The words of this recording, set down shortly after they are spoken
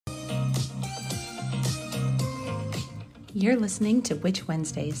You're listening to Witch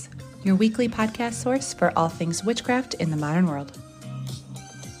Wednesdays, your weekly podcast source for all things witchcraft in the modern world.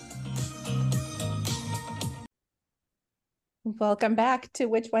 Welcome back to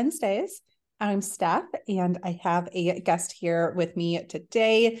Witch Wednesdays. I'm Steph, and I have a guest here with me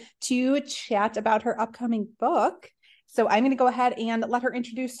today to chat about her upcoming book. So I'm going to go ahead and let her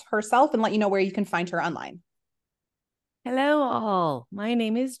introduce herself and let you know where you can find her online. Hello, all. My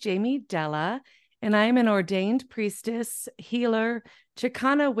name is Della, and I'm an ordained priestess, healer,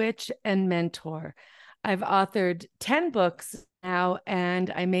 Chicana witch, and mentor. I've authored 10 books now,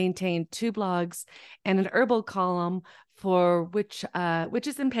 and I maintain 2 blogs and an herbal column for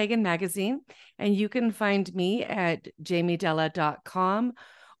Witches and Pagan magazine. And you can find me at jamiedella.com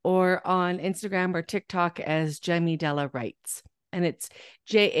or on Instagram or TikTok as Jamie Della Writes. And it's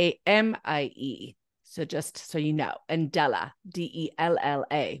Jamie. So just so you know, and Della, Della,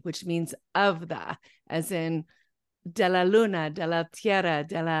 which means of the, as in de la luna, de la tierra,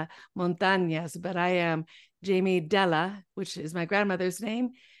 de la montañas. But I am Jamie Della, which is my grandmother's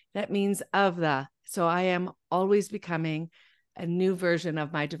name. That means of the. So I am always becoming a new version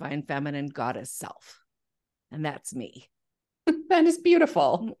of my divine feminine goddess self. And that's me. That is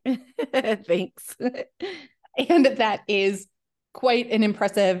beautiful. Thanks. And that is quite an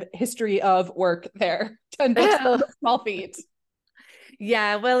impressive history of work there. 10 books of small feet.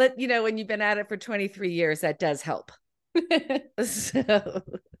 Yeah, well, when you've been at it for 23 years, that does help. So,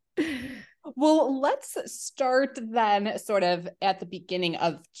 well, let's start then sort of at the beginning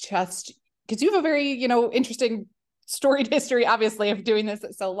of just because you have a very, interesting storied history, obviously, of doing this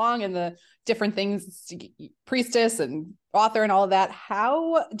so long and the different things, priestess and author and all of that.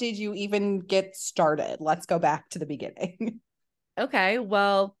 How did you even get started? Let's go back to the beginning. Okay,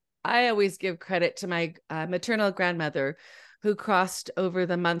 well, I always give credit to my maternal grandmother who crossed over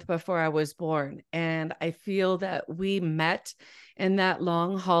the month before I was born. And I feel that we met in that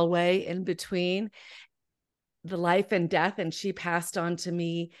long hallway in between the life and death. And she passed on to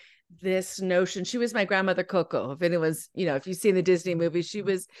me this notion. She was my grandmother Coco. If it was, if you've seen the Disney movie, she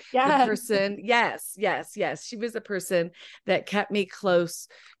was the person. Yes. She was the person that kept me close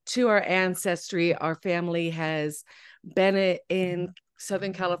to our ancestry. Our family has been in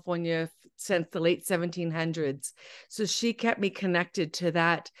Southern California since the late 1700s. So she kept me connected to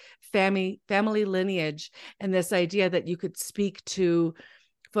that family lineage and this idea that you could speak to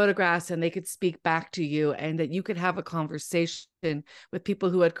photographs and they could speak back to you and that you could have a conversation with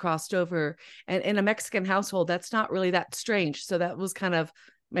people who had crossed over. And in a Mexican household, that's not really that strange. So that was kind of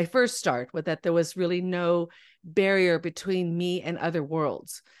my first start with that. There was really no barrier between me and other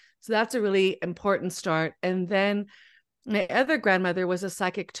worlds. So that's a really important start. And then my other grandmother was a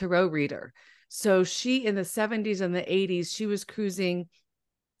psychic tarot reader. So she, in the 70s and the 80s, she was cruising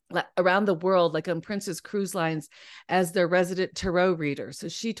around the world, like on Princess Cruise Lines, as their resident tarot reader. So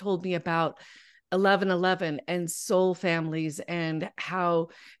she told me about 1111 and soul families and how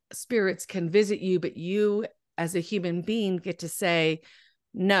spirits can visit you, but you as a human being get to say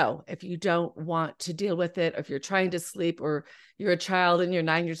no if you don't want to deal with it, or if you're trying to sleep, or you're a child and you're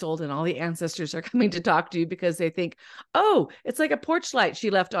 9 years old and all the ancestors are coming to talk to you because they think, oh, it's like a porch light she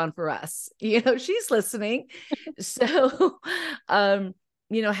left on for us, she's listening. So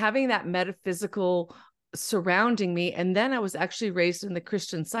having that metaphysical surrounding me. And then I was actually raised in the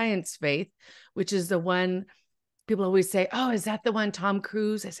Christian Science faith, which is the one people always say, oh, is that the one Tom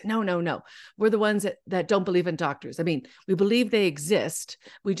Cruise? I said, no. We're the ones that don't believe in doctors. I mean, we believe they exist.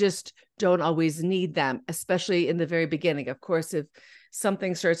 We just don't always need them, especially in the very beginning. Of course, if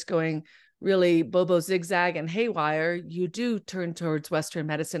something starts going really bobo zigzag and haywire, you do turn towards Western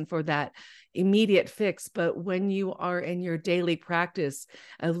medicine for that immediate fix. But when you are in your daily practice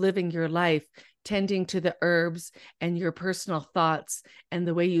of living your life, tending to the herbs and your personal thoughts and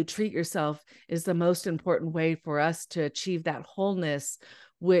the way you treat yourself is the most important way for us to achieve that wholeness,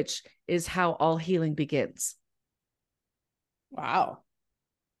 which is how all healing begins. Wow.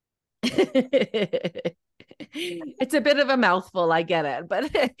 It's a bit of a mouthful, I get it, but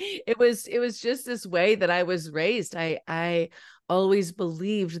it was just this way that I was raised. I always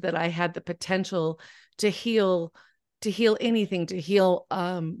believed that I had the potential to heal anything, to heal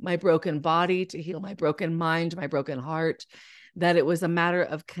my broken body, to heal my broken mind, my broken heart, that it was a matter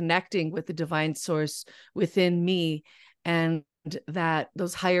of connecting with the divine source within me, and that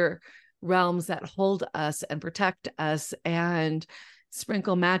those higher realms that hold us and protect us and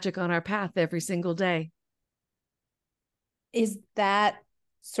sprinkle magic on our path every single day. Is that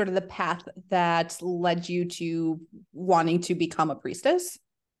sort of the path that led you to wanting to become a priestess?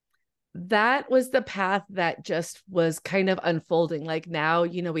 that was the path that just was kind of unfolding. Like now,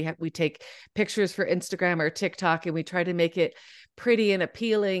 we take pictures for Instagram or TikTok and we try to make it pretty and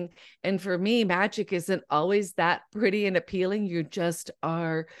appealing. And for me, magic isn't always that pretty and appealing. You just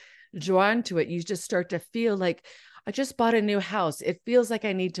are drawn to it. You just start to feel like, I just bought a new house. It feels like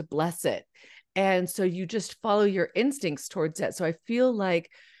I need to bless it. And so you just follow your instincts towards that. So I feel like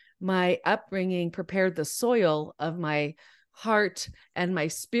my upbringing prepared the soil of my heart and my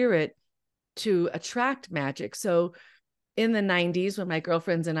spirit to attract magic. So in the 90s, when my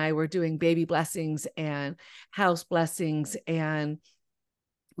girlfriends and I were doing baby blessings and house blessings and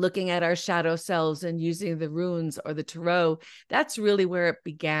looking at our shadow selves and using the runes or the tarot, that's really where it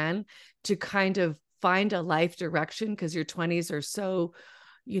began to kind of find a life direction, because your 20s are so,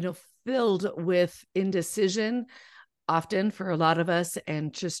 filled with indecision often for a lot of us,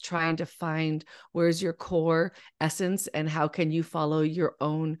 and just trying to find where's your core essence and how can you follow your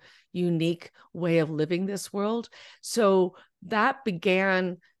own unique way of living this world. So that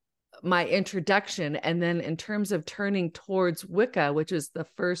began my introduction. And then in terms of turning towards Wicca, which is the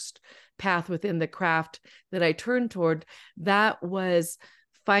first path within the craft that I turned toward, that was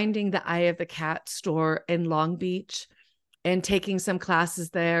finding the Eye of the Cat store in Long Beach and taking some classes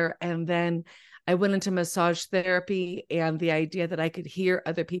there. And then I went into massage therapy, and the idea that I could hear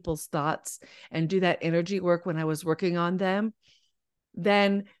other people's thoughts and do that energy work when I was working on them.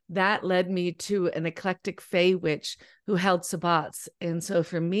 Then that led me to an eclectic Fey witch who held sabbats. And so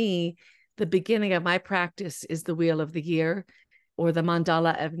for me, the beginning of my practice is the Wheel of the Year, or the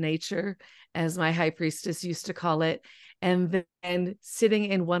Mandala of Nature, as my high priestess used to call it. And then sitting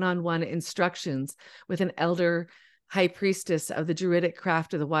in one-on-one instructions with an elder high priestess of the Druidic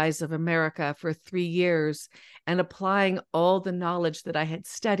craft of the Wise of America for 3 years, and applying all the knowledge that I had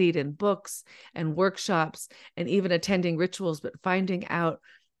studied in books and workshops and even attending rituals, but finding out,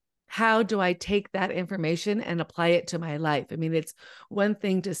 how do I take that information and apply it to my life? I mean, it's one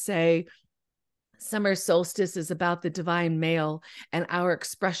thing to say summer solstice is about the divine male and our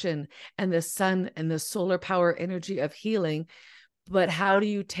expression and the sun and the solar power energy of healing. But how do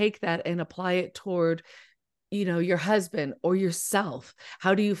you take that and apply it toward your husband or yourself?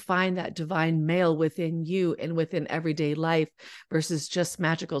 How do you find that divine male within you and within everyday life versus just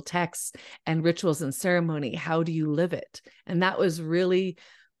magical texts and rituals and ceremony? How do you live it? And that was really,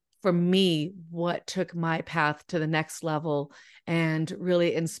 for me, what took my path to the next level and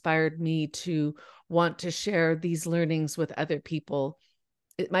really inspired me to want to share these learnings with other people.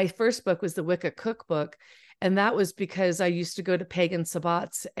 My first book was the Wicca Cookbook. And that was because I used to go to pagan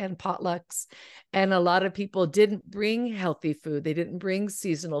sabbats and potlucks, and a lot of people didn't bring healthy food. They didn't bring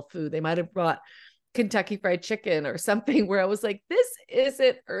seasonal food. They might have brought Kentucky Fried Chicken or something, where I was like, this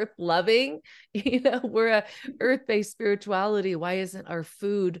isn't earth loving. We're a earth-based spirituality. Why isn't our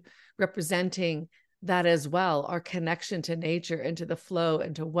food representing that as well? Our connection to nature and to the flow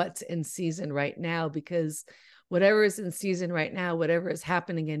and to what's in season right now, because whatever is in season right now, whatever is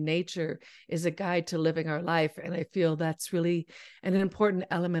happening in nature, is a guide to living our life. And I feel that's really an important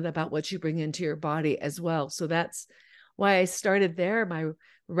element about what you bring into your body as well. So that's why I started there. My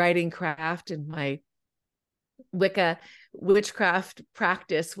writing craft and my Wicca witchcraft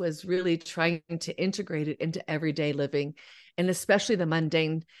practice was really trying to integrate it into everyday living, and especially the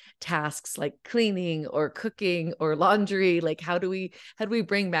mundane tasks like cleaning or cooking or laundry. Like, how do we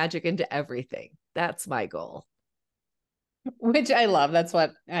bring magic into everything? That's my goal. Which I love. That's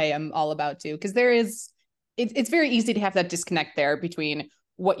what I am all about too. Because it's very easy to have that disconnect there between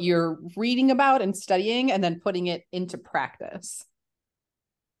what you're reading about and studying and then putting it into practice.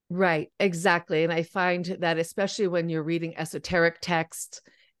 Right, exactly. And I find that especially when you're reading esoteric text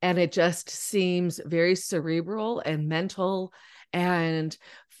and it just seems very cerebral and mental, and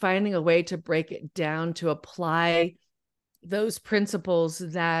finding a way to break it down to apply those principles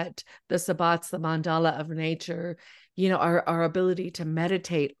that the sabbats, the mandala of nature, our ability to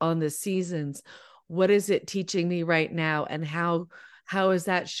meditate on the seasons. What is it teaching me right now? And how is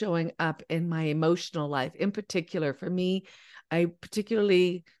that showing up in my emotional life? In particular, for me, I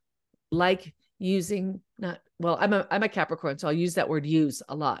particularly like using, I'm a Capricorn, so I'll use that word use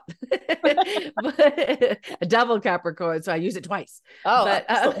a lot. But a double Capricorn, so I use it twice. Oh,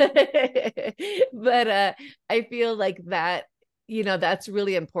 but I feel like that, that's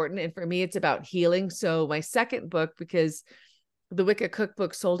really important. And for me, it's about healing. So my second book, because the Wicca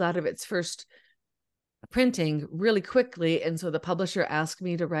Cookbook sold out of its first printing really quickly, and so the publisher asked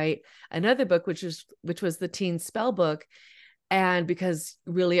me to write another book, which was the teen spell book. And because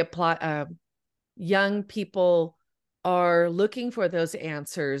really young people are looking for those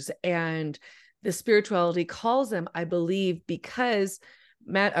answers, and the spirituality calls them, I believe, because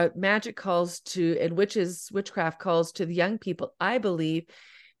magic calls to, and witchcraft calls to the young people, I believe,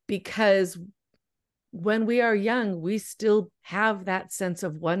 because when we are young, we still have that sense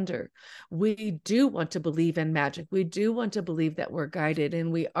of wonder. We do want to believe in magic. We do want to believe that we're guided,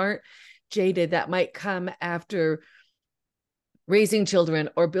 and we aren't jaded. That might come after raising children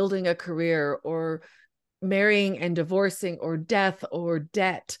or building a career or marrying and divorcing or death or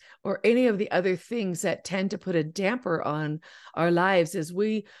debt or any of the other things that tend to put a damper on our lives. As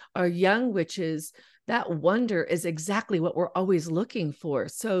we are young witches, that wonder is exactly what we're always looking for.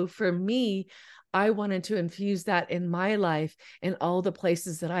 So for me, I wanted to infuse that in my life, in all the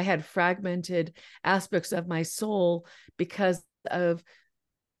places that I had fragmented aspects of my soul because of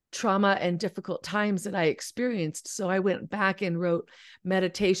trauma and difficult times that I experienced. So I went back and wrote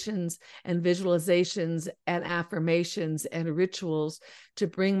meditations and visualizations and affirmations and rituals to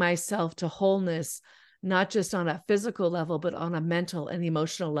bring myself to wholeness, not just on a physical level, but on a mental and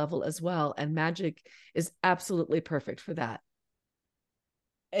emotional level as well. And magic is absolutely perfect for that.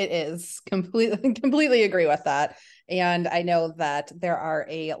 It is completely agree with that. And I know that there are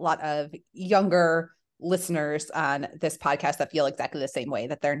a lot of younger listeners on this podcast that feel exactly the same way,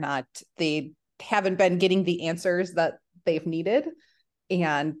 that they haven't been getting the answers that they've needed.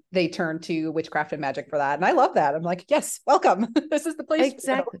 And they turn to witchcraft and magic for that. And I love that. I'm like, yes, welcome. This is the place.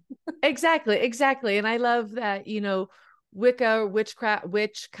 Exactly. Exactly. And I love that, Wicca, witchcraft,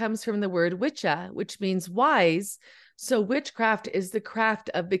 witch comes from the word witcha, which means wise. So witchcraft is the craft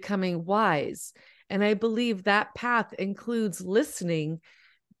of becoming wise. And I believe that path includes listening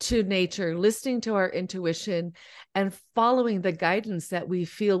to nature, listening to our intuition, and following the guidance that we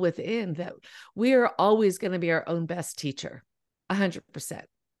feel within, that we are always going to be our own best teacher. 100%.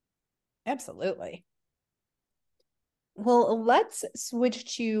 Absolutely. Well, let's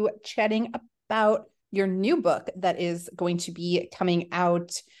switch to chatting about your new book that is going to be coming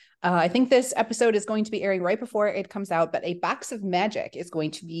out. I think this episode is going to be airing right before it comes out, but A Box of Magick is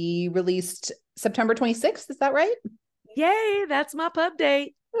going to be released September 26th. Is that right? Yay, that's my pub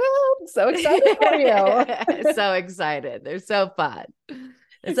date. Oh, I'm so excited for you. So excited. They're so fun.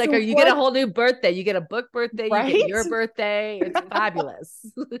 It's like, you get a whole new birthday. You get a book birthday, right? You get your birthday. It's fabulous.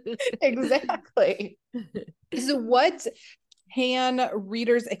 Exactly. So what can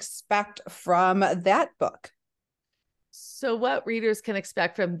readers expect from that book? So what readers can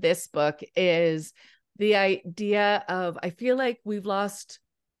expect from this book is the idea of, I feel like we've lost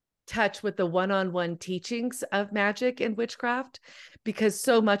touch with the one-on-one teachings of magic and witchcraft, because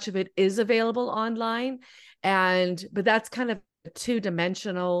so much of it is available online. But that's kind of a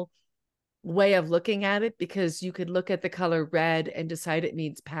two-dimensional way of looking at it, because you could look at the color red and decide it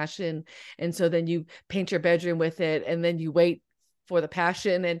needs passion. And so then you paint your bedroom with it, and then you wait for the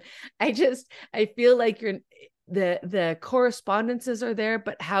passion. And I feel like the correspondences are there,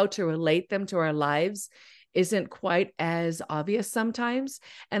 but how to relate them to our lives isn't quite as obvious sometimes.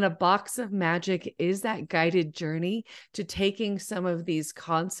 And A Box of Magick is that guided journey to taking some of these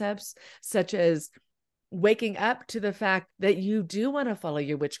concepts, such as waking up to the fact that you do want to follow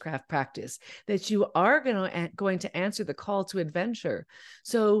your witchcraft practice, that you are going to answer the call to adventure.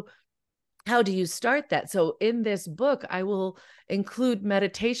 So how do you start that? So in this book, I will include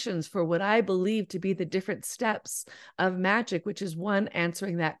meditations for what I believe to be the different steps of magic, which is one,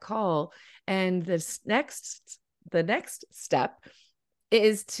 answering that call. And the next step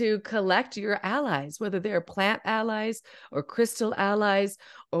is to collect your allies, whether they're plant allies or crystal allies,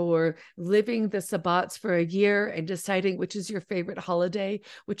 or living the sabbats for a year and deciding which is your favorite holiday,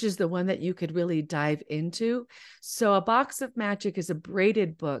 which is the one that you could really dive into. So A Box of Magick is a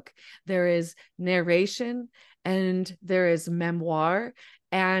braided book. There is narration, and there is memoir,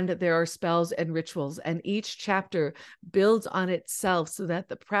 and there are spells and rituals, and each chapter builds on itself so that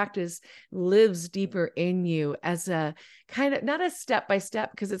the practice lives deeper in you as a kind of, not a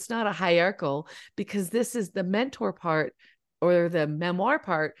step-by-step, because it's not a hierarchical, because this is the mentor part, or the memoir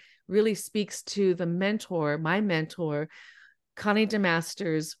part really speaks to the mentor, my mentor, Connie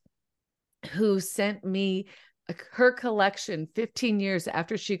DeMasters, who sent me her collection 15 years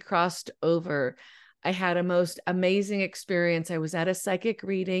after she crossed over. I had a most amazing experience. I was at a psychic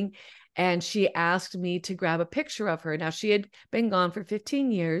reading, and she asked me to grab a picture of her. Now, she had been gone for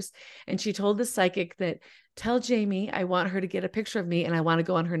 15 years, and she told the psychic that, tell Jamie I want her to get a picture of me, and I want to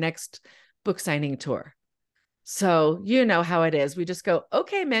go on her next book signing tour. So you know how it is. We just go,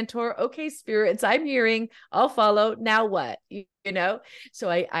 okay, mentor, okay, spirits, I'm hearing, I'll follow. Now what? So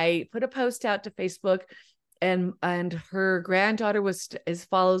I put a post out to Facebook, and her granddaughter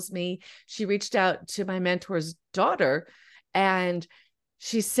follows me. She reached out to my mentor's daughter, and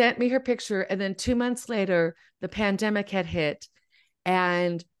she sent me her picture. And then 2 months later, the pandemic had hit,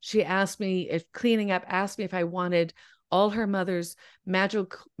 And she asked me if cleaning up, asked me if I wanted all her mother's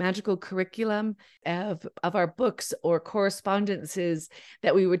magical curriculum of our books or correspondences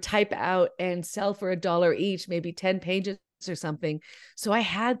that we would type out and sell for $1 each, maybe 10 pages or something. So I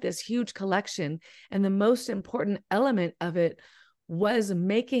had this huge collection. And the most important element of it was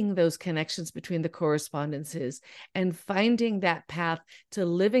making those connections between the correspondences and finding that path to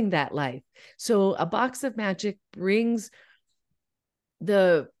living that life. So a box of Magick brings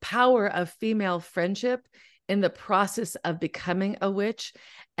the power of female friendship in the process of becoming a witch,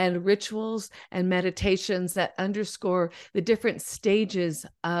 and rituals and meditations that underscore the different stages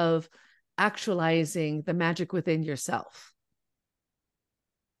of actualizing the magic within yourself.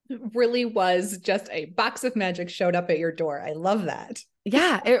 It really was just a box of magic showed up at your door. I love that.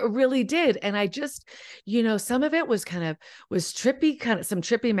 Yeah, it really did. And I just, some of it was trippy, kind of some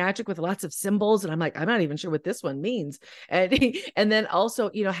trippy magic with lots of symbols. And I'm like, I'm not even sure what this one means. And then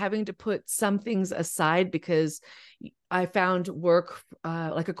also, having to put some things aside because I found work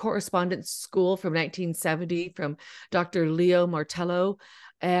like a correspondence school from 1970 from Dr. Leo Martello.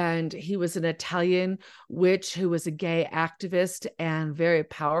 And he was an Italian witch who was a gay activist and very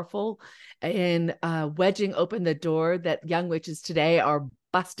powerful in wedging open the door that young witches today are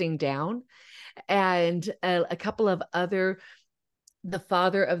busting down. And a couple of other, the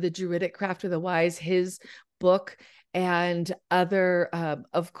father of the Druidic Craft of the Wise, his book, and other,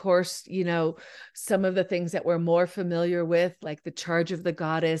 of course, some of the things that we're more familiar with, like the Charge of the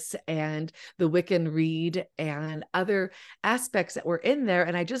Goddess and the Wiccan Rede and other aspects that were in there.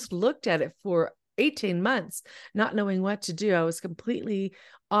 And I just looked at it for 18 months, not knowing what to do. I was completely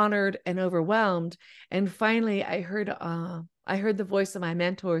honored and overwhelmed. And finally, I heard the voice of my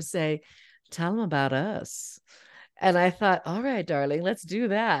mentor say, "Tell them about us." And I thought, all right, darling, let's do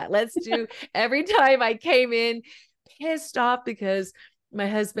that. Let's do every time I came in pissed off because my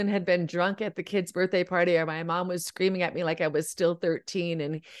husband had been drunk at the kid's birthday party, or my mom was screaming at me like I was still 13.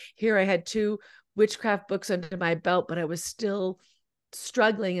 And here I had 2 witchcraft books under my belt, but I was still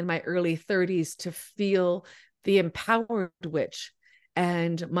struggling in my early 30s to feel the empowered witch.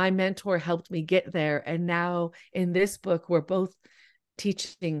 And my mentor helped me get there. And now in this book, we're both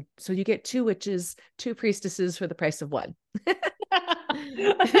teaching. So you get 2 witches, 2 priestesses for the price of 1.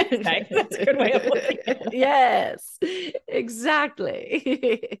 Okay, that's a good way of looking at it. Yes,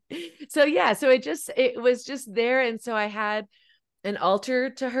 exactly. So it was just there. And so I had an altar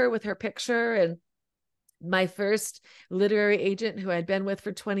to her with her picture, and my first literary agent who I'd been with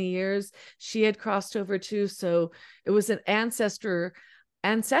for 20 years, she had crossed over too. So it was an ancestress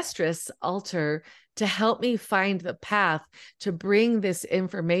altar to help me find the path to bring this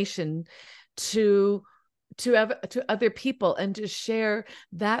information to other people and to share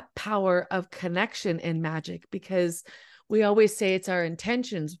that power of connection in magic, because we always say it's our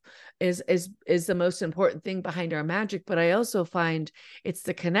intentions is the most important thing behind our magic. But I also find it's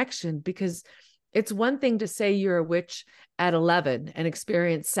the connection, because it's one thing to say you're a witch at 11 and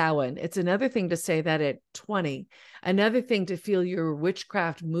experience Samhain. It's another thing to say that at 20, another thing to feel your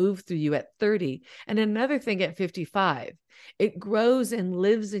witchcraft move through you at 30, and another thing at 55. It grows and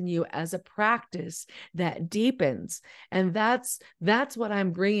lives in you as a practice that deepens. And that's what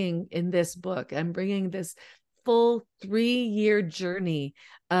I'm bringing in this book. I'm bringing this full 3-year journey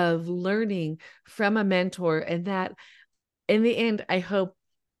of learning from a mentor, and that in the end, I hope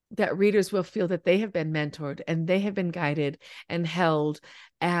that readers will feel that they have been mentored and they have been guided and held,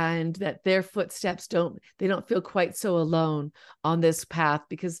 and that their footsteps don't feel quite so alone on this path,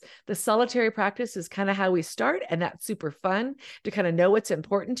 because the solitary practice is kind of how we start, and that's super fun to kind of know what's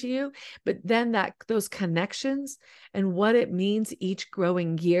important to you. But then those connections and what it means each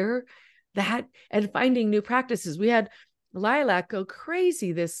growing year, and finding new practices. We had lilac go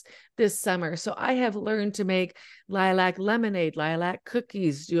crazy this summer. So I have learned to make lilac lemonade, lilac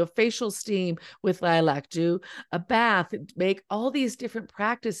cookies, do a facial steam with lilac, do a bath, make all these different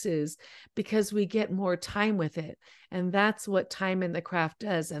practices, because we get more time with it. And that's what time in the craft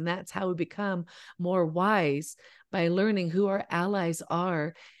does. And that's how we become more wise, by learning who our allies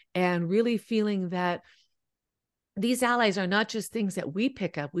are and really feeling that these allies are not just things that we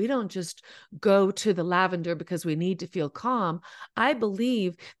pick up. We don't just go to the lavender because we need to feel calm. I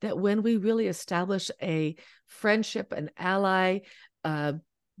believe that when we really establish a friendship, an ally,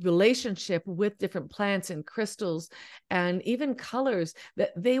 relationship with different plants and crystals and even colors,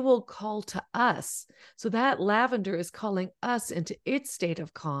 that they will call to us. So that lavender is calling us into its state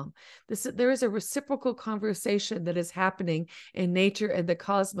of calm. There is a reciprocal conversation that is happening in nature and the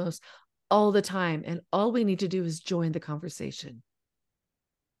cosmos all the time. And all we need to do is join the conversation.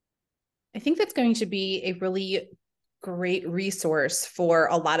 I think that's going to be a really great resource for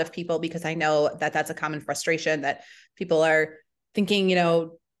a lot of people, because I know that that's a common frustration, that people are thinking,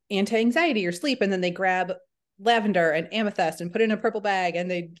 anti-anxiety or sleep, and then they grab lavender and amethyst and put it in a purple bag, and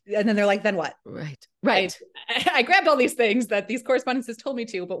then they're like, then what? Right. I grabbed all these things that these correspondences told me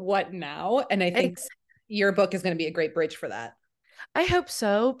to, but what now? And I think your book is going to be a great bridge for that. I hope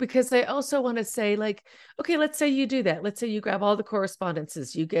so, because I also want to say, like, okay, let's say you do that. Let's say you grab all the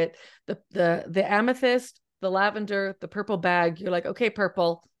correspondences, you get the amethyst, the lavender, the purple bag. You're like, okay,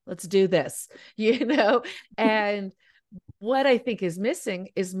 purple, let's do this, and what I think is missing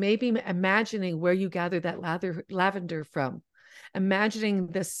is maybe imagining where you gather that lavender from. Imagining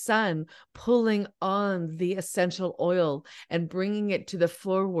the sun pulling on the essential oil and bringing it to the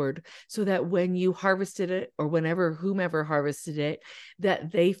forward, so that when you harvested it, or whomever harvested it,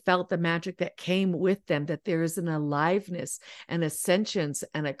 that they felt the magic that came with them, that there is an aliveness and a sentience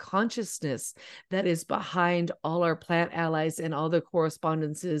and a consciousness that is behind all our plant allies and all the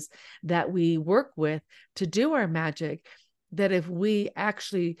correspondences that we work with to do our magic. That if we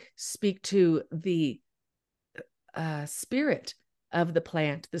actually speak to the spirit of the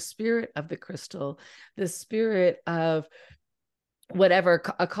plant, the spirit of the crystal, the spirit of whatever,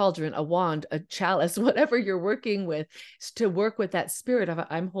 a cauldron, a wand, a chalice, whatever you're working with, to work with that spirit of,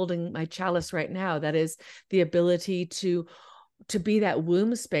 I'm holding my chalice right now. That is the ability to be that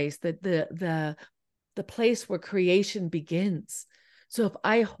womb space, that the place where creation begins. So if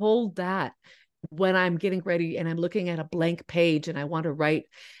I hold that when I'm getting ready and I'm looking at a blank page and I want to write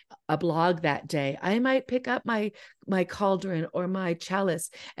a blog that day, I might pick up my cauldron or my chalice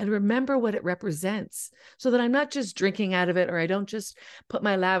and remember what it represents, so that I'm not just drinking out of it, or I don't just put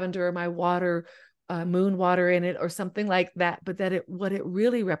my lavender or my water, moon water in it or something like that, but that what it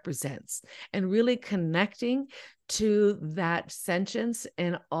really represents, and really connecting to that sentience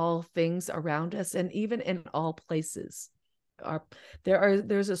in all things around us, and even in all places.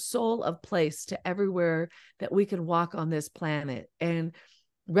 There's a soul of place to everywhere that we can walk on this planet, and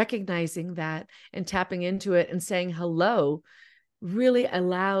recognizing that and tapping into it and saying hello really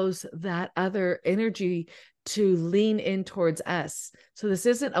allows that other energy to lean in towards us. So this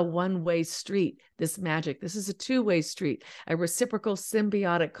isn't a one-way street, this magic. This is a two-way street, a reciprocal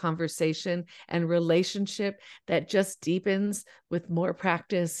symbiotic conversation and relationship that just deepens with more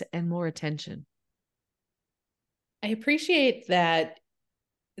practice and more attention. I appreciate that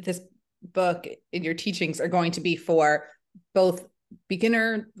this book and your teachings are going to be for both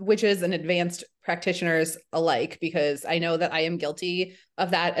beginner witches and advanced practitioners alike, because I know that I am guilty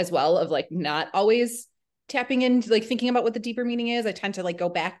of that as well, of like not always tapping into, like, thinking about what the deeper meaning is. I tend to like go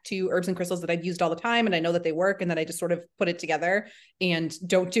back to herbs and crystals that I've used all the time and I know that they work, and then I just sort of put it together and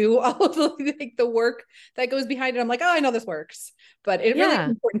don't do all of the work that goes behind it. I'm like, oh, I know this works, but it really is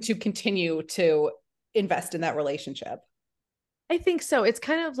important to continue to invest in that relationship. I think so. It's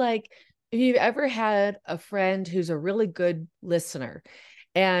kind of like, if you've ever had a friend who's a really good listener,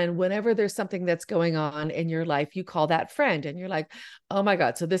 and whenever there's something that's going on in your life, you call that friend and you're like, oh my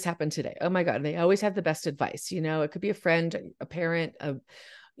God, so this happened today. Oh my God. And they always have the best advice. It could be a friend, a parent,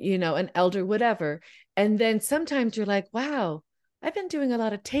 an elder, whatever. And then sometimes you're like, wow, I've been doing a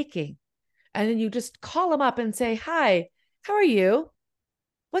lot of taking. And then you just call them up and say, hi, how are you?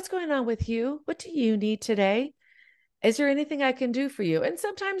 What's going on with you? What do you need today? Is there anything I can do for you? And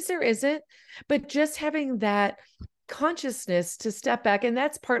sometimes there isn't, but just having that consciousness to step back. And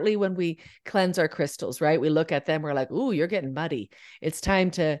that's partly when we cleanse our crystals, right? We look at them, we're like, ooh, you're getting muddy. It's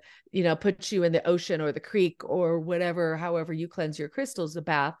time to, put you in the ocean or the creek or whatever, however you cleanse your crystals, the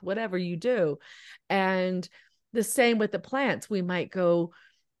bath, whatever you do. And the same with the plants. We might go,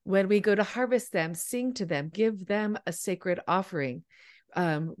 when we go to harvest them, sing to them, give them a sacred offering.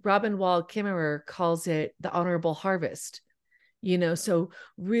 Robin Wall Kimmerer calls it the honorable harvest. So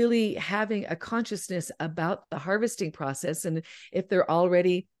really having a consciousness about the harvesting process. And if they're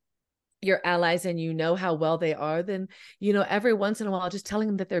already your allies and you know how well they are, then, every once in a while, just telling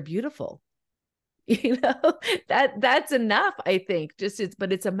them that they're beautiful, that's enough, I think.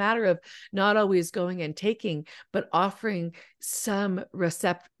 But it's a matter of not always going and taking, but offering some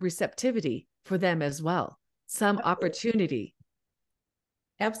receptivity for them as well, some opportunity.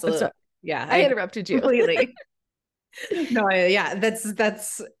 Absolutely. Yeah. I interrupted you. Completely. No,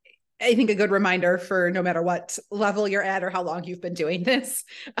 that's I think a good reminder for no matter what level you're at or how long you've been doing this,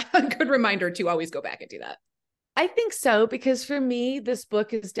 a good reminder to always go back and do that. I think so, because for me, this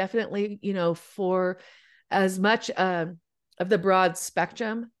book is definitely, for as much of the broad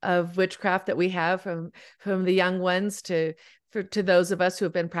spectrum of witchcraft that we have, from the young ones to to those of us who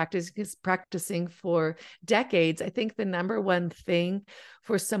have been practicing for decades, I think the number one thing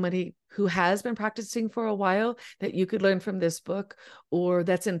for somebody who has been practicing for a while that you could learn from this book, or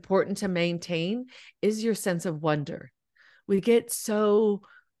that's important to maintain, is your sense of wonder. We get so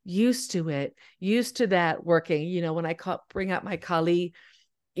used to it, used to that working. When I bring out my Kali,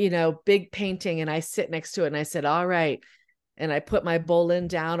 big painting, and I sit next to it and I said, all right. And I put my bowlin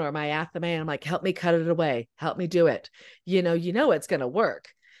down or my athame, and I'm like, help me cut it away. Help me do it. It's going to work.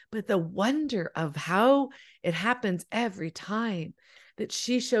 But the wonder of how it happens every time that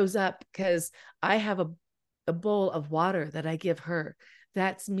she shows up, because I have a bowl of water that I give her.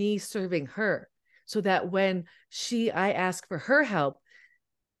 That's me serving her. So that when I ask for her help,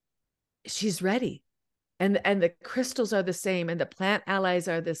 she's ready. And the crystals are the same, and the plant allies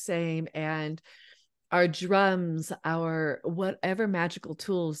are the same, and our drums, our whatever magical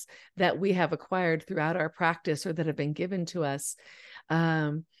tools that we have acquired throughout our practice or that have been given to us,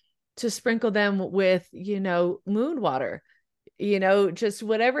 to sprinkle them with, moon water, just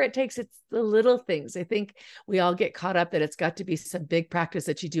whatever it takes. It's the little things. I think we all get caught up that it's got to be some big practice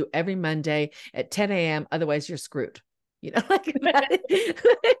that you do every Monday at 10 a.m. Otherwise you're screwed. Like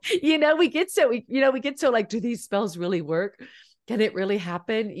we get so like, do these spells really work? Can it really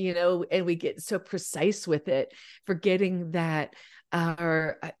happen? And we get so precise with it, forgetting that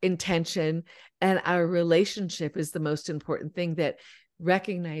our intention and our relationship is the most important thing, that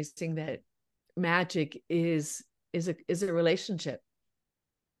recognizing that magic is a relationship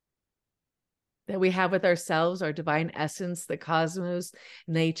that we have with ourselves, our divine essence, the cosmos,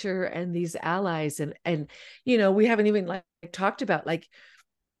 nature, and these allies. And we haven't even like talked about like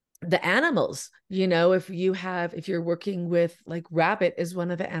the animals. If you're working with, like, rabbit is one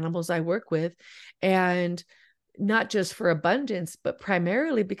of the animals I work with, and not just for abundance, but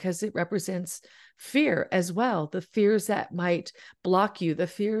primarily because it represents fear as well. The fears that might block you, the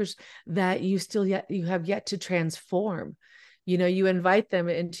fears that you have yet to transform. You invite them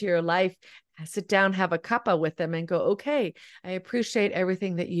into your life, sit down, have a cuppa with them, and go, okay, I appreciate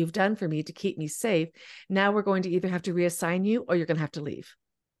everything that you've done for me to keep me safe. Now we're going to either have to reassign you, or you're going to have to leave.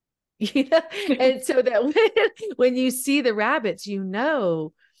 And so that when you see the rabbits,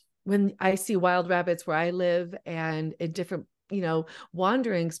 when I see wild rabbits where I live and in different,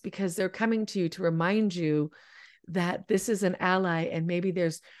 wanderings, because they're coming to you to remind you that this is an ally, and maybe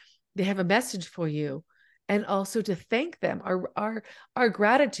they have a message for you, and also to thank them. Our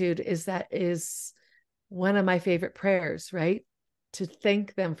gratitude is one of my favorite prayers, right? To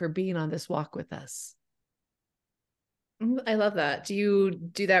thank them for being on this walk with us. I love that. Do you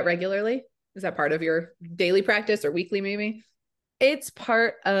do that regularly? Is that part of your daily practice or weekly maybe? It's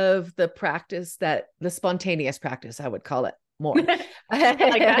part of the practice, the spontaneous practice, I would call it more. I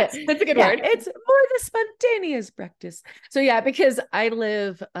like that. That's a good word. It's more the spontaneous practice. So yeah, because I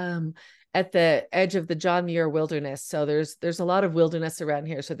live at the edge of the John Muir Wilderness. So there's a lot of wilderness around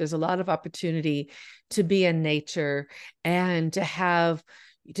here. So there's a lot of opportunity to be in nature and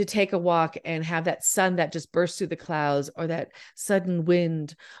to take a walk and have that sun that just bursts through the clouds, or that sudden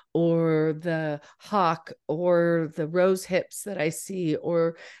wind, or the hawk, or the rose hips that I see,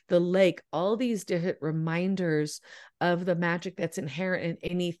 or the lake, all these different reminders of the magic that's inherent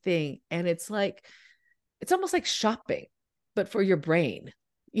in anything. And it's almost like shopping, but for your brain,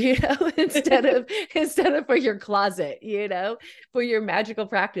 instead of for your closet, for your magical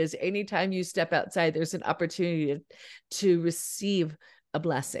practice. Anytime you step outside, there's an opportunity to receive a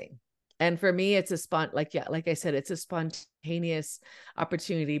blessing. And for me, it's like I said, it's a spontaneous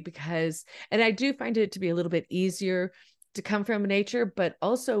opportunity, and I do find it to be a little bit easier to come from nature. But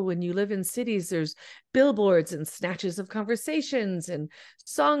also when you live in cities, there's billboards and snatches of conversations and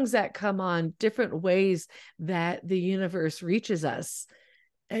songs that come on, different ways that the universe reaches us.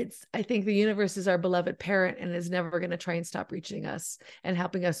 I think the universe is our beloved parent and is never going to try and stop reaching us and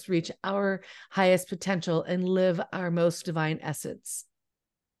helping us reach our highest potential and live our most divine essence.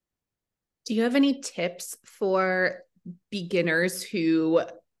 Do you have any tips for beginners who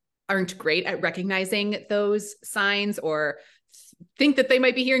aren't great at recognizing those signs, or think that they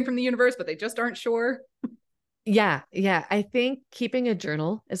might be hearing from the universe, but they just aren't sure? Yeah. I think keeping a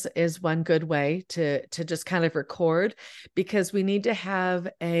journal is one good way to just kind of record, because we need to have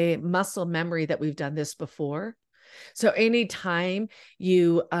a muscle memory that we've done this before. So anytime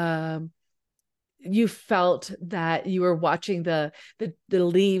you felt that you were watching the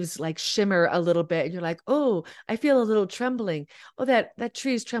leaves like shimmer a little bit, and you're like, oh, I feel a little trembling. Oh, that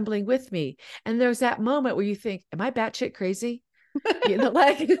tree is trembling with me. And there's that moment where you think, am I batshit crazy?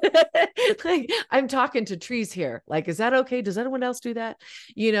 Like, I'm talking to trees here. Like, is that okay? Does anyone else do that?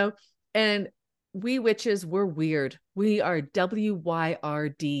 And we witches, we're weird. We are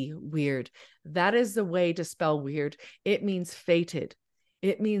WYRD, weird. That is the way to spell weird. It means fated.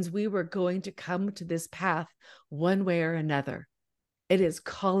 It means we were going to come to this path one way or another. It is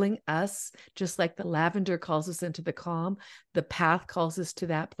calling us, just like the lavender calls us into the calm. The path calls us to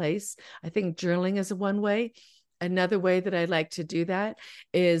that place. I think journaling is one way. Another way that I like to do that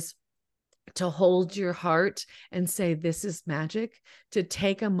is to hold your heart and say, this is magic, to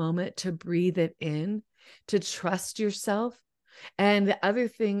take a moment to breathe it in, to trust yourself. And the other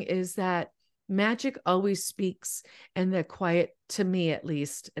thing is that magic always speaks in the quiet, to me at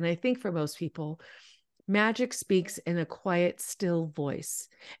least, and I think for most people, magic speaks in a quiet, still voice.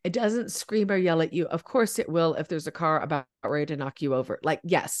 It doesn't scream or yell at you. Of course it will if there's a car about ready to knock you over. Like,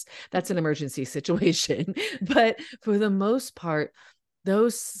 yes, that's an emergency situation. But for the most part,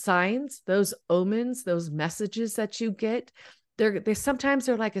 those signs, those omens, those messages that you get, they sometimes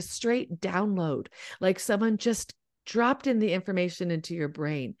they're like a straight download, like someone just dropped in the information into your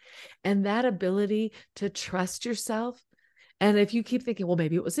brain. And that ability to trust yourself. And if you keep thinking, well,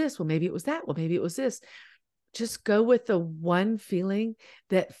 maybe it was this, well, maybe it was that, well, maybe it was this, just go with the one feeling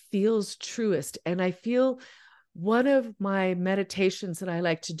that feels truest. And I feel one of my meditations that I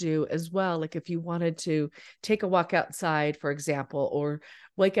like to do as well, like if you wanted to take a walk outside, for example, or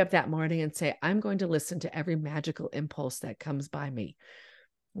wake up that morning and say, I'm going to listen to every magical impulse that comes by me.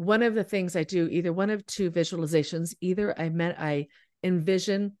 One of the things I do, either one of two visualizations, either I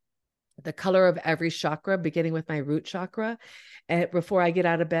envision the color of every chakra, beginning with my root chakra. And before I get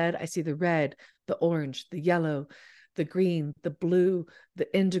out of bed, I see the red, the orange, the yellow, the green, the blue,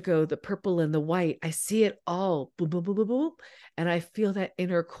 the indigo, the purple, and the white. I see it all, boom, boom, boom, boom, boom. And I feel that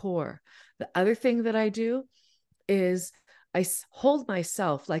inner core. The other thing that I do is I hold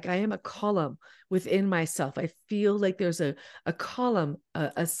myself like I am a column within myself. I feel like there's a column,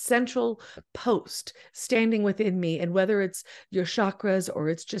 a central post standing within me. And whether it's your chakras or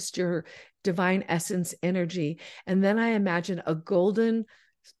it's just your divine essence energy. And then I imagine a golden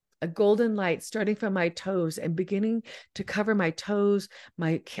light starting from my toes and beginning to cover my toes,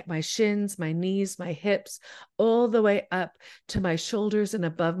 my shins, my knees, my hips, all the way up to my shoulders and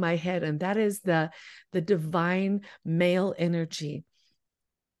above my head. And that is the divine male energy.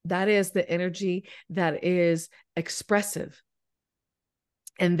 That is the energy that is expressive.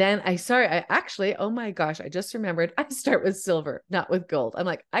 And then I actually, oh my gosh, I just remembered, I start with silver, not with gold. I'm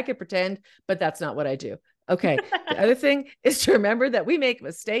like, I could pretend, but that's not what I do. Okay. The other thing is to remember that we make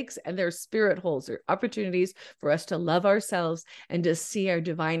mistakes and they're spirit holes or opportunities for us to love ourselves and to see our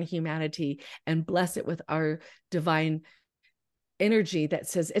divine humanity and bless it with our divine energy that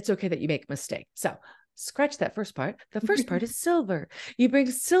says it's okay that you make a mistake. So scratch that first part. The first part is silver. You bring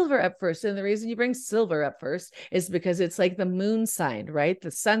silver up first. And the reason you bring silver up first is because it's like the moon sign, right?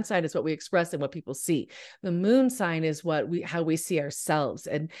 The sun sign is what we express and what people see. The moon sign is how we see ourselves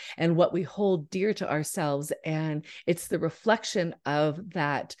and what we hold dear to ourselves. And it's the reflection of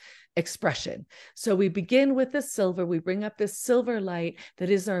that expression. So we begin with the silver. We bring up this silver light that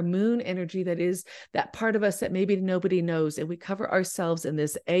is our moon energy, that is that part of us that maybe nobody knows. And we cover ourselves in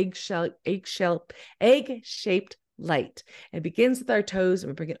this egg-shaped light. It begins with our toes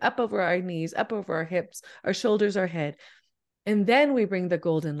and we bring it up over our knees, up over our hips, our shoulders, our head. And then we bring the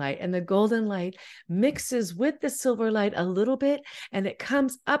golden light, and the golden light mixes with the silver light a little bit, and it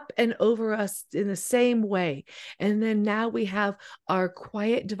comes up and over us in the same way. And then now we have our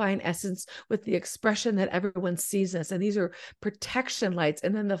quiet divine essence with the expression that everyone sees us. And these are protection lights.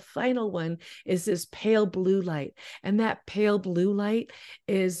 And then the final one is this pale blue light. And that pale blue light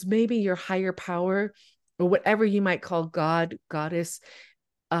is maybe your higher power or whatever you might call God, goddess,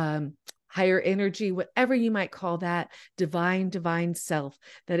 higher energy, whatever you might call that, divine self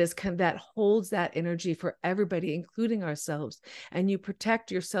that holds that energy for everybody, including ourselves. And you protect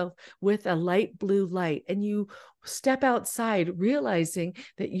yourself with a light blue light, and you step outside realizing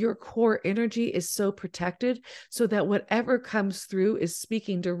that your core energy is so protected, so that whatever comes through is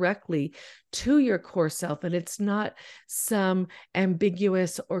speaking directly to your core self. And it's not some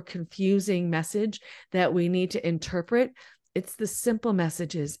ambiguous or confusing message that we need to interpret. It's the simple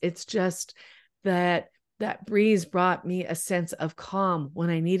messages. It's just that breeze brought me a sense of calm when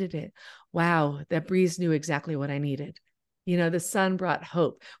I needed it. Wow, that breeze knew exactly what I needed. The sun brought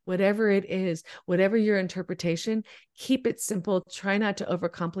hope. Whatever it is, whatever your interpretation, keep it simple. Try not to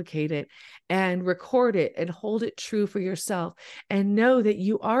overcomplicate it, and record it and hold it true for yourself. And know that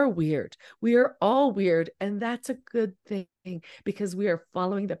you are weird. We are all weird. And that's a good thing, because we are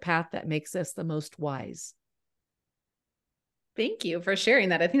following the path that makes us the most wise. Thank you for sharing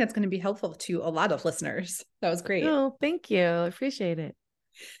that. I think that's going to be helpful to a lot of listeners. That was great. Oh, thank you. I appreciate it.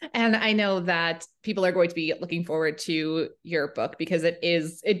 And I know that people are going to be looking forward to your book because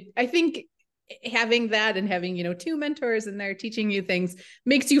I think having that and having, two mentors and they're teaching you things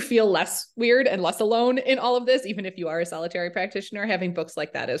makes you feel less weird and less alone in all of this. Even if you are a solitary practitioner, having books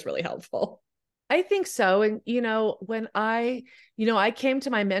like that is really helpful. I think so. And, when I came to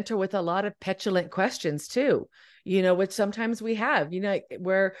my mentor with a lot of petulant questions too, which sometimes we have,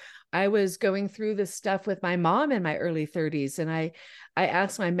 where I was going through this stuff with my mom in my early 30s. And I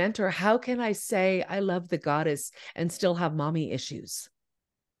asked my mentor, how can I say I love the goddess and still have mommy issues?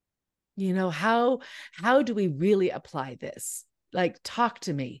 How do we really apply this? Like, talk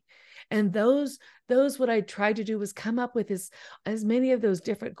to me. And those what I tried to do was come up with as many of those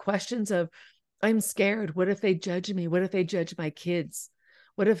different questions of, I'm scared. What if they judge me? What if they judge my kids?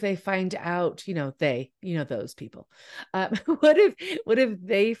 What if they find out, those people, what if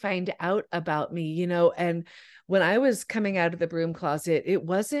they find out about me, and when I was coming out of the broom closet, it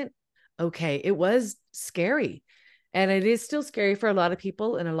wasn't okay. It was scary. And it is still scary for a lot of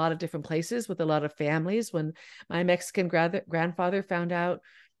people in a lot of different places with a lot of families. When my Mexican grandfather found out,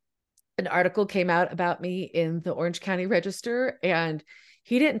 an article came out about me in the Orange County Register, and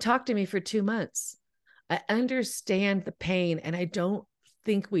he didn't talk to me for 2 months. I understand the pain, and I don't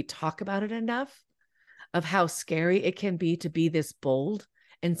think we talk about it enough of how scary it can be to be this bold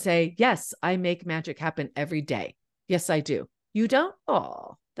and say, yes, I make magic happen every day. Yes, I do. You don't?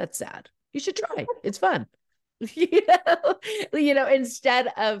 Oh, that's sad. You should try. It's fun. Instead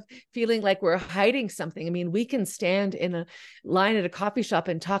of feeling like we're hiding something. I mean, we can stand in a line at a coffee shop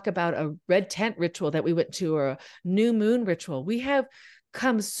and talk about a red tent ritual that we went to, or a new moon ritual. We have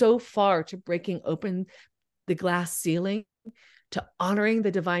come so far to breaking open the glass ceiling, to honoring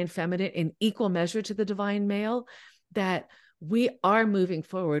the divine feminine in equal measure to the divine male, that we are moving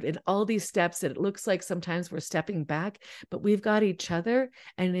forward in all these steps that it looks like sometimes we're stepping back, but we've got each other.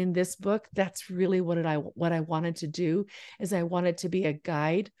 And in this book, that's really what I wanted to do, is I wanted to be a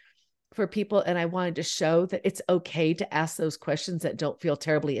guide for people. And I wanted to show that it's okay to ask those questions that don't feel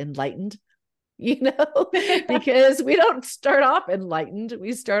terribly enlightened, because we don't start off enlightened.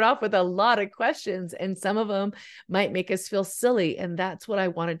 We start off with a lot of questions, and some of them might make us feel silly. And that's what I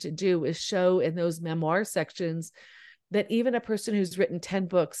wanted to do, is show in those memoir sections that even a person who's written 10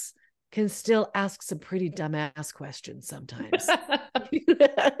 books can still ask some pretty dumbass questions sometimes.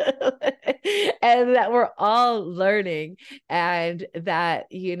 And that we're all learning. And that,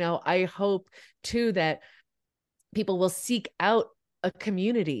 I hope too that people will seek out a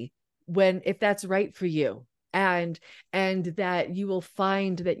community if that's right for you. And that you will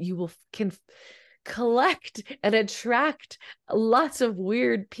find that you can collect and attract lots of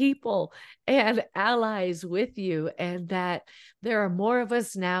weird people and allies with you, and that there are more of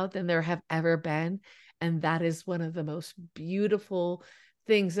us now than there have ever been. And that is one of the most beautiful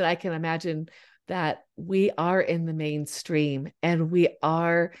things that I can imagine, that we are in the mainstream and we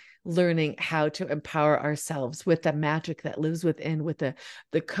are learning how to empower ourselves with the magic that lives within, with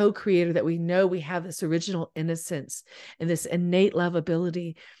the co-creator, that we know we have this original innocence and this innate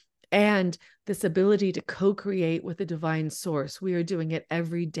lovability and this ability to co-create with the divine source. We are doing it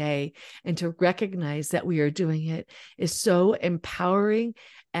every day. And to recognize that we are doing it is so empowering.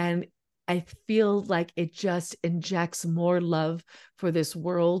 And I feel like it just injects more love for this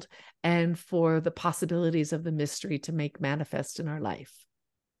world and for the possibilities of the mystery to make manifest in our life.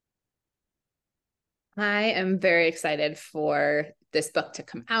 I am very excited for this book to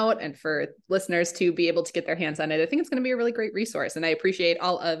come out and for listeners to be able to get their hands on it. I think it's going to be a really great resource, and I appreciate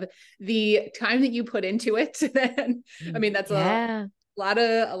all of the time that you put into it. I mean, that's a lot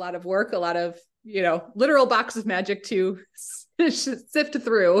of work, a lot of, literal box of magic to sift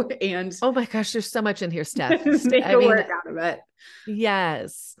through. And oh my gosh, there's so much in here, Steph. Make a work out of it.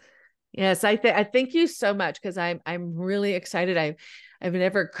 Yes. I thank you so much, because I'm really excited. I've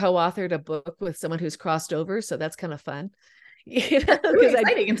never co-authored a book with someone who's crossed over, so that's kind of fun. It's really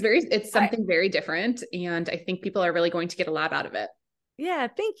exciting. It's something very different, and I think people are really going to get a lot out of it. Yeah,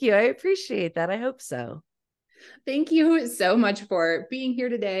 thank you. I appreciate that. I hope so. Thank you so much for being here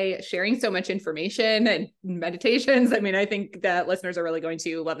today, sharing so much information and meditations. I mean, I think that listeners are really going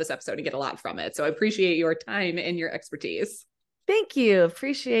to love this episode and get a lot from it. So I appreciate your time and your expertise. Thank you.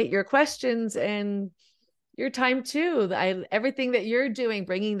 Appreciate your questions and your time too. Everything that you're doing,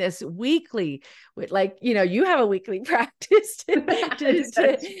 bringing this weekly, with you have a weekly practice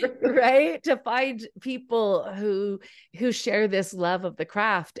right, to find people who share this love of the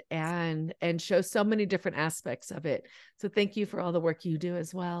craft and show so many different aspects of it. So thank you for all the work you do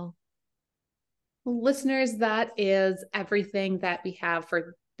as well. Listeners, that is everything that we have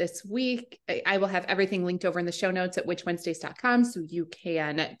for this week. I will have everything linked over in the show notes at witchwednesdays.com, so you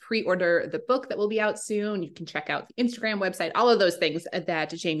can pre-order the book that will be out soon. You can check out the Instagram website, all of those things that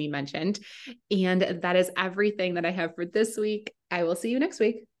Jamie mentioned. And that is everything that I have for this week. I will see you next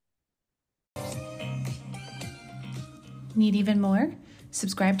week. Need even more?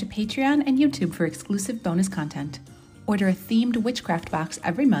 Subscribe to Patreon and YouTube for exclusive bonus content. Order a themed witchcraft box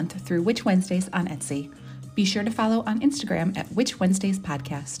every month through Witch Wednesdays on Etsy. Be sure to follow on Instagram at Witch Wednesdays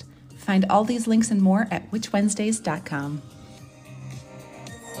Podcast. Find all these links and more at witchwednesdays.com.